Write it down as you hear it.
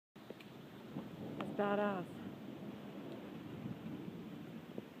badass.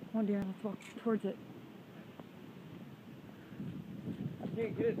 Come on, dear, let's walk towards it. I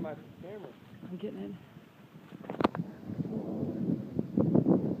can't get it in my camera. I'm getting it.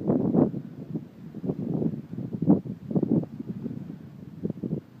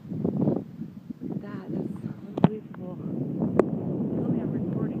 Look at that. That's unbelievable. Tell me I'm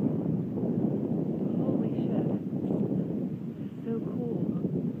recording. Holy shit. It's so cool.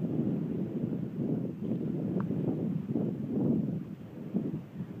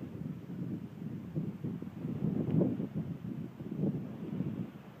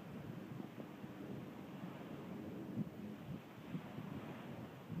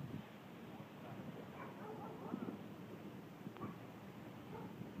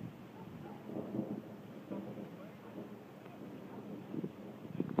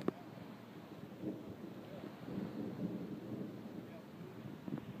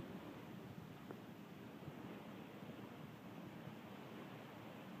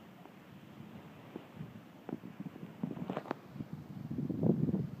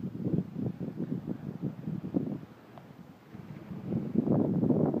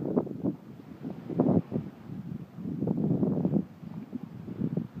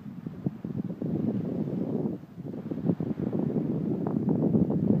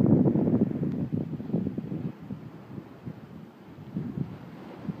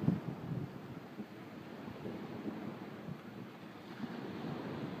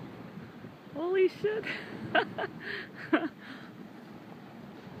 Holy shit. I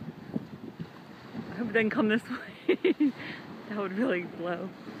hope it doesn't come this way. That would really blow.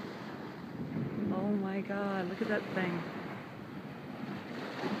 Oh my god, look at that thing.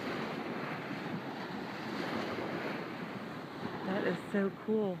 That is so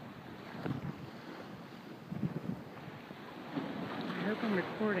cool. I hope I'm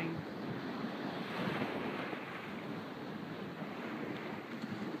recording.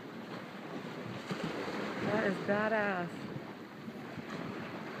 That is badass.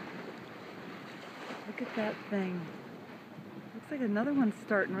 Look at that thing. Looks like another one's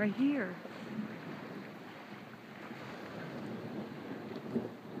starting right here.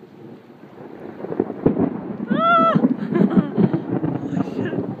 Ah! Holy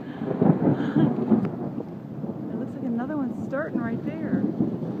shit. It looks like another one's starting right there.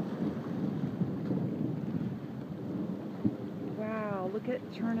 Wow, look at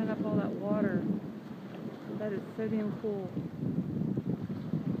churning up all that water. That is so damn cool.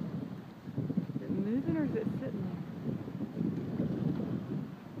 Is it moving or is it sitting there?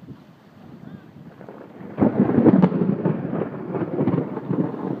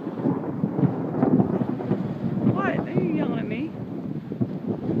 What? Are you yelling at me?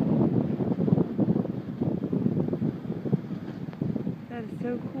 That is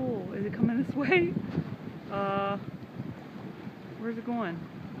so cool. Is it coming this way? Where's it going?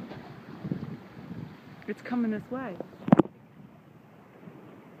 It's coming this way.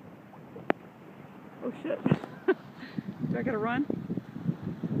 Oh shit. Do I gotta run?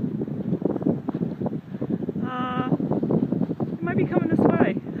 It might be coming this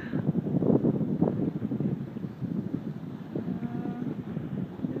way.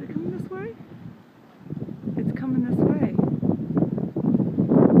 Is it coming this way? It's coming this way.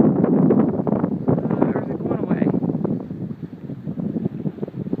 Or is it going away?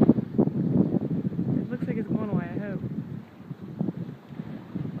 It looks like it's going away, I hope.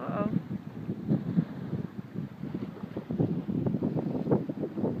 Uh-oh.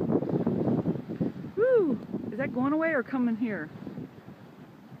 Woo! Is that going away or coming here?